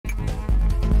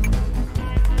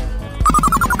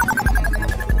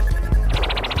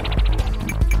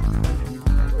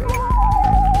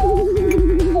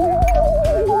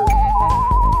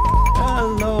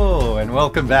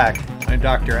welcome back. I'm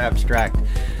Dr. Abstract.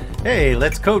 Hey,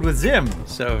 let's code with ZIM.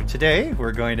 So today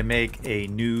we're going to make a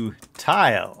new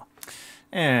tile.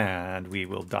 And we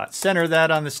will dot center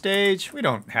that on the stage. We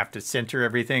don't have to center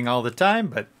everything all the time,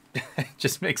 but it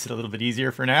just makes it a little bit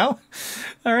easier for now.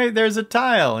 All right, there's a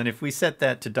tile. And if we set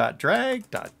that to dot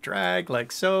drag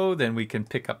like so, then we can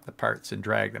pick up the parts and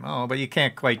drag them. Oh, but you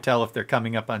can't quite tell if they're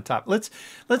coming up on top. Let's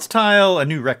tile a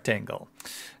new rectangle.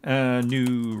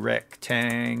 New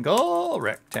rectangle,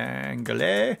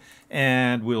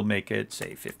 and we'll make it,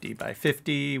 say, 50 by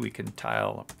 50. We can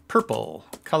tile a purple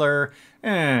color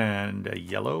and a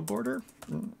yellow border.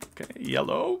 Okay,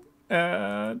 yellow.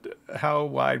 And how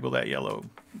wide will that yellow?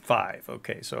 5.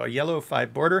 Okay, so a yellow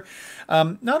 5 border.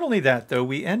 Not only that, though,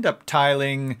 we end up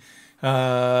tiling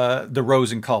the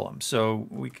rows and columns. So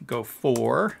we could go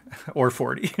 4 or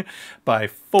 40 by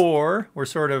 4. We're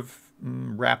sort of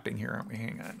wrapping here, aren't we?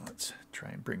 Hang on, let's try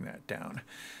and bring that down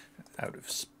out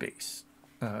of space.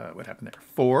 What happened there?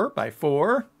 4 by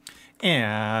 4.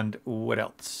 And what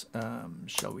else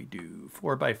shall we do?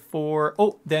 4 by 4.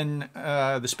 Oh, then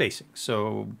the spacing.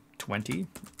 So 20,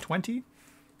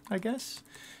 I guess.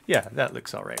 Yeah, that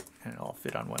looks all right. And it'll all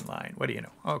fit on one line. What do you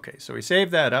know? Okay, so we save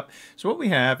that up. So what we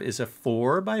have is a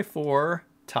 4 by 4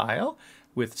 tile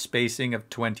with spacing of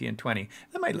 20 and 20.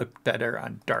 That might look better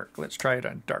on dark. Let's try it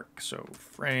on dark. So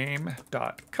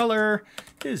frame.color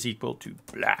is equal to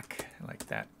black, like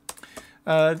that.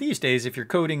 These days, if you're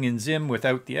coding in ZIM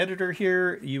without the editor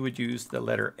here, you would use the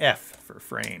letter F for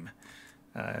frame.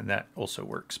 And that also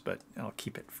works, but I'll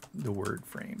keep it the word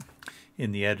frame.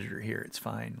 In the editor here, it's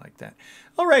fine like that.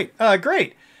 All right,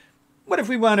 great. What if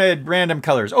we wanted random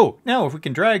colors? Oh, now if we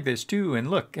can drag this too, and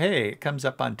look, hey, it comes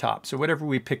up on top. So whatever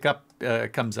we pick up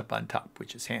comes up on top,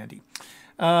 which is handy.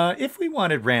 If we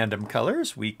wanted random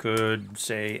colors, we could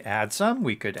say add some.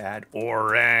 We could add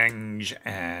orange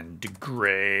and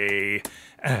gray.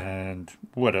 And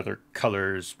what other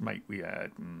colors might we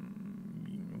add?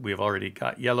 We've already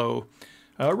got yellow,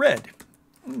 red.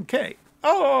 Okay.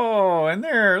 Oh, and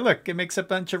there, look, it makes a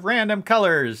bunch of random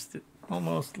colors that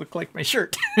almost look like my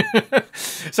shirt.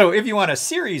 So if you want a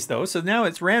series, though, so now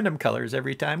it's random colors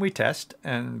every time we test,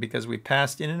 and because we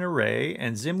passed in an array,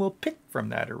 and ZIM will pick from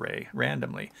that array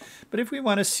randomly. But if we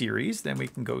want a series, then we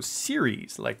can go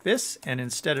series like this, and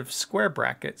instead of square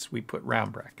brackets, we put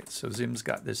round brackets. So ZIM's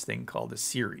got this thing called a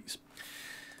series.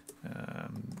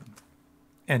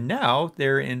 And now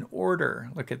they're in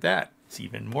order. Look at that. It's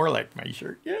even more like my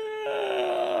shirt.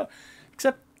 Yeah!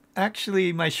 Except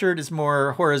actually my shirt is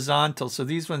more horizontal, so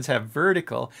these ones have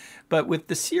vertical. But with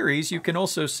the series, you can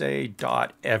also say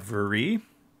dot every,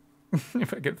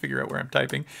 if I can figure out where I'm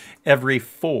typing, every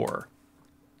 4.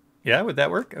 Yeah, would that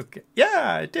work? Okay.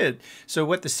 Yeah, it did. So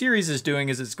what the series is doing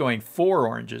is it's going 4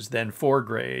 oranges, then 4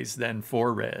 grays, then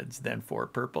 4 reds, then 4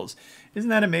 purples. Isn't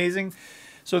that amazing?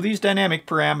 So these dynamic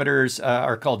parameters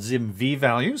are called ZIMv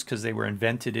values because they were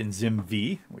invented in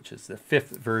ZIMv, which is the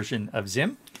 5th version of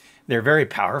ZIM. They're very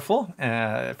powerful.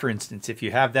 For instance, if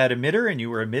you have that emitter and you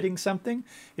were emitting something,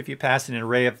 if you pass in an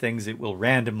array of things, it will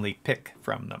randomly pick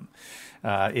from them.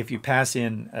 If you pass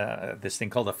in this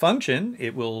thing called a function,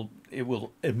 it will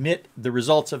emit the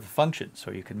results of a function.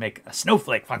 So you can make a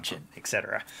snowflake function,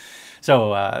 etc.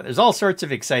 So there's all sorts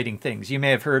of exciting things. You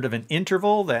may have heard of an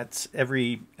interval. That's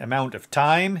every amount of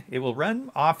time it will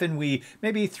run. Often we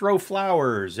maybe throw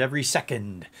flowers every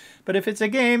second. But if it's a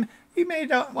game, you may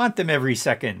not want them every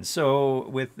second. So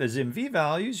with the ZIMv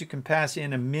values, you can pass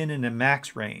in a min and a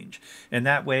max range. And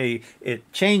that way it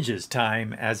changes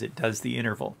time as it does the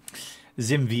interval.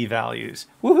 ZIMv values.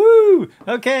 Woohoo!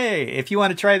 Okay, if you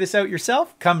want to try this out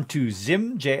yourself, come to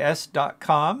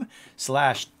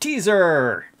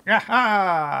zimjs.com/teaser.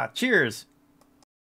 Aha! Cheers!